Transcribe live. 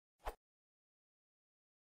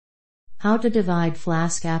How to divide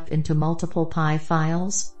Flask app into multiple Pi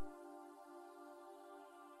files?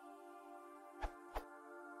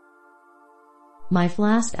 My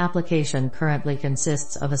Flask application currently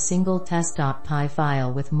consists of a single test.py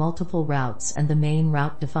file with multiple routes and the main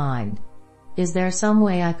route defined. Is there some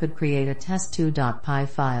way I could create a test2.py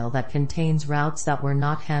file that contains routes that were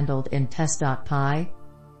not handled in test.py?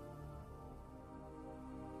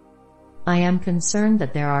 I am concerned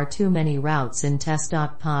that there are too many routes in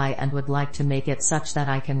test.py and would like to make it such that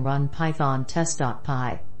I can run Python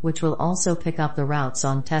test.py, which will also pick up the routes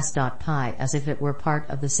on test.py as if it were part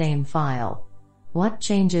of the same file. What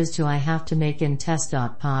changes do I have to make in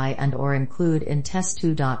test.py and/or include in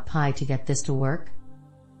test2.py to get this to work?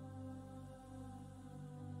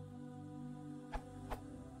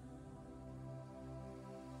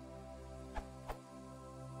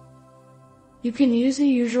 You can use the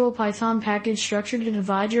usual Python package structure to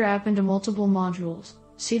divide your app into multiple modules.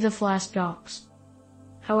 See the Flask docs.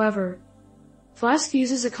 However, Flask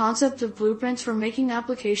uses a concept of blueprints for making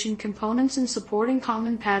application components and supporting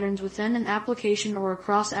common patterns within an application or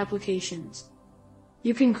across applications.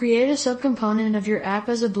 You can create a subcomponent of your app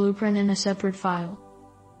as a blueprint in a separate file.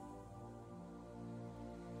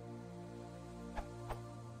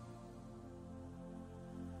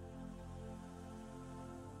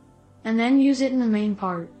 And then use it in the main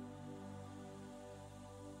part.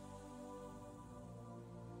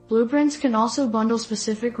 Blueprints can also bundle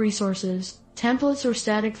specific resources, templates or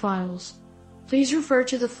static files. Please refer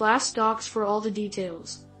to the Flask docs for all the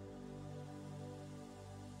details.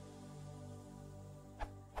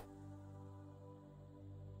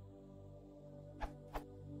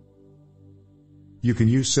 You can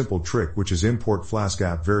use simple trick, which is import Flask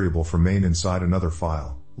app variable from main inside another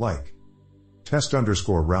file, like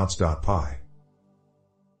test_routes.py.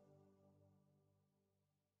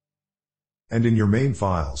 And in your main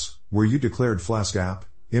files, where you declared Flask app,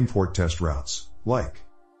 import test routes, like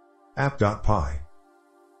app.py.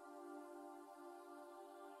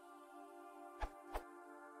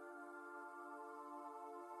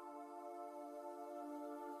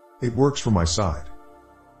 It works for my side.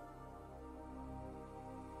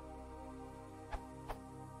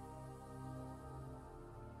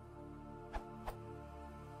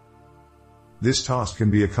 This task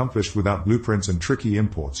can be accomplished without blueprints and tricky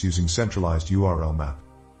imports using centralized URL map.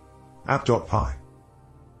 app.py.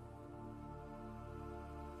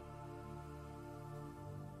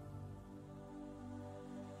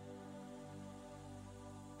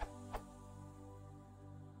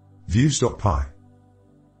 views.py.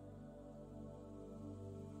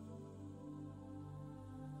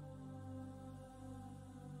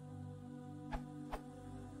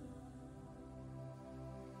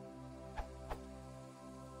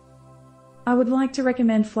 I would like to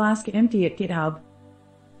recommend Flask Empty at GitHub.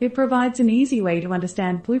 It provides an easy way to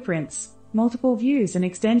understand blueprints, multiple views and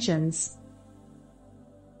extensions.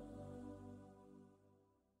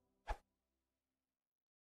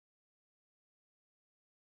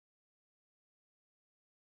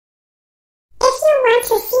 If you want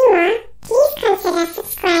to see more, please consider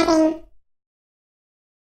subscribing.